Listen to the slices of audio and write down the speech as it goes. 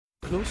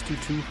Close to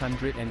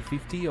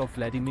 250 of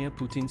Vladimir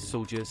Putin's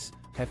soldiers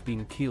have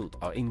been killed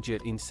or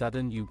injured in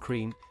southern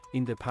Ukraine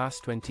in the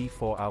past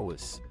 24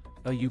 hours,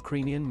 a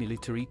Ukrainian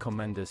military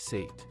commander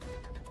said.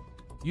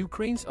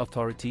 Ukraine's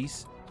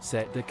authorities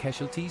said the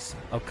casualties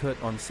occurred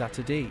on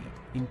Saturday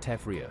in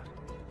Tavria,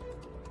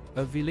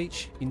 a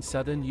village in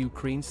southern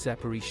Ukraine's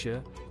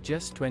Zaporizhia,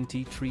 just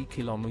 23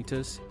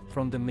 kilometers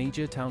from the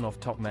major town of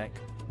Tokmak,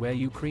 where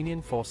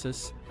Ukrainian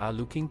forces are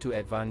looking to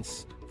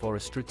advance for a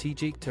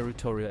strategic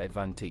territorial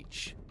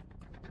advantage.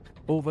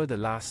 Over the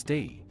last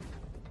day,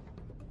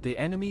 the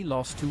enemy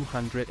lost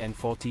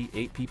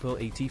 248 people,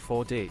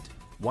 84 dead,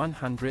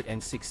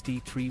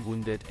 163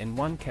 wounded and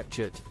 1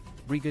 captured.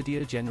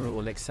 Brigadier General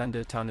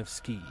Alexander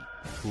Tarnovsky,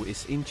 who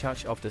is in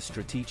charge of the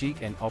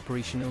strategic and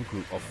operational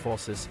group of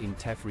forces in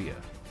Tavria,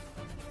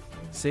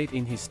 said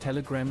in his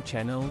Telegram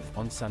channel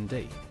on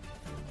Sunday.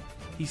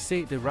 He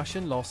said the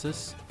Russian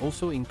losses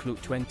also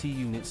include 20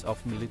 units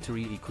of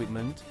military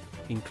equipment,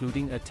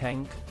 including a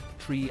tank,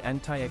 3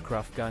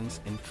 anti-aircraft guns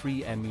and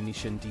 3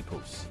 ammunition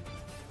depots.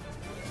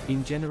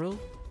 In general,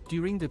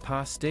 during the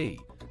past day,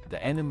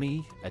 the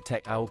enemy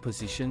attacked our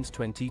positions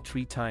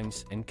 23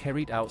 times and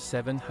carried out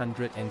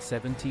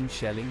 717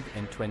 shelling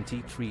and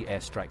 23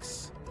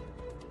 airstrikes.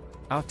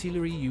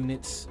 Artillery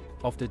units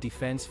of the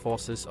defense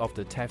forces of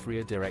the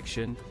Tavria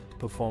direction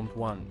performed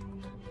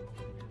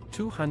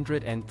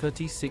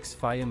 236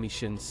 fire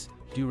missions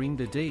during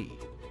the day,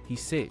 he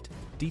said,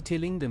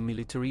 detailing the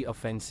military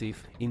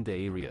offensive in the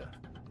area.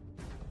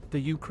 The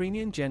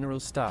Ukrainian General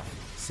Staff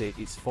said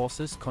its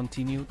forces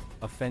continued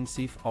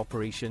offensive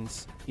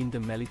operations in the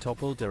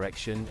Melitopol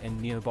direction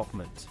and near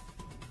Bakhmut.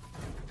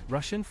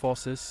 Russian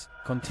forces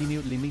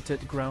continued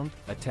limited ground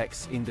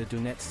attacks in the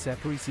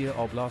Donetsk-Zaporizhia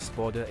Oblast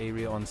border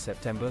area on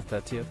September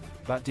 30,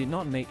 but did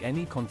not make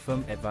any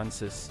confirmed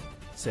advances,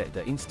 said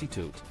the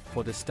Institute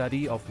for the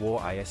Study of War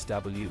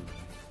ISW,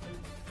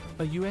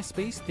 a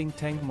US-based think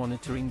tank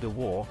monitoring the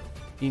war,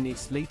 in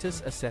its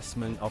latest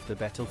assessment of the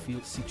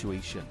battlefield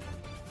situation.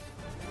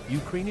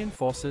 Ukrainian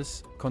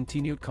forces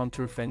continued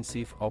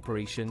counteroffensive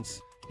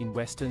operations in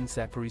western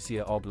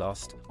Zaporizhia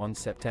Oblast on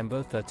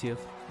September 30,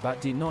 but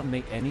did not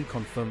make any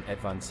confirmed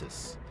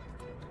advances.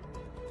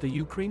 The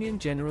Ukrainian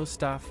General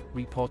Staff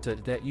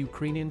reported that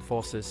Ukrainian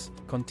forces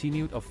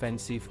continued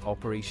offensive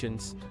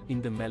operations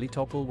in the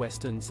Melitopol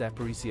western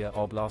Zaporizhia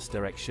Oblast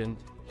direction,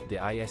 the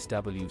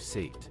ISW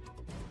said.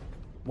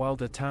 While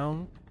the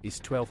town is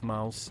 12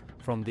 miles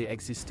from the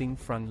existing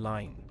front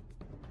line,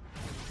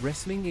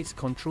 wrestling its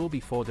control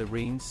before the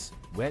rains,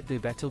 where the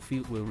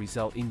battlefield will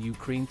result in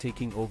Ukraine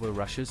taking over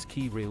Russia's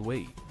key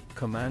railway,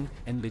 command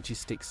and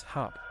logistics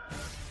hub.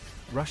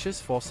 Russia's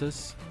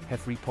forces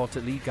have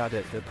reportedly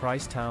guarded the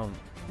prized town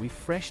with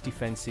fresh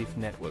defensive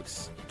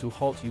networks to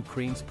halt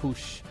Ukraine's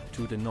push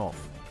to the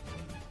north.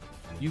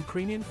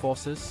 Ukrainian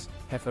forces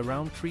have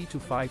around 3 to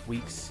 5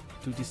 weeks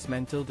to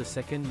dismantle the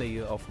second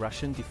layer of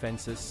Russian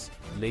defenses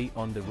laid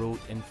on the road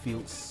and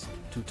fields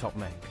to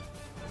Tokmak.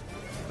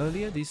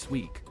 Earlier this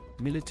week,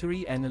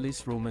 military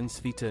analyst Roman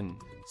Sviton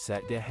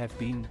said there have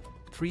been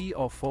 3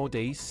 or 4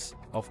 days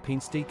of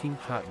painstaking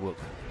hard work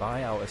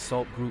by our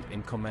assault group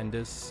and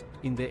commanders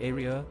in the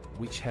area,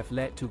 which have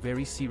led to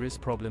very serious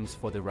problems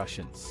for the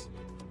Russians.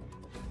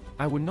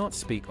 I would not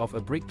speak of a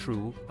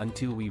breakthrough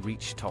until we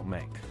reach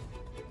Tokmak.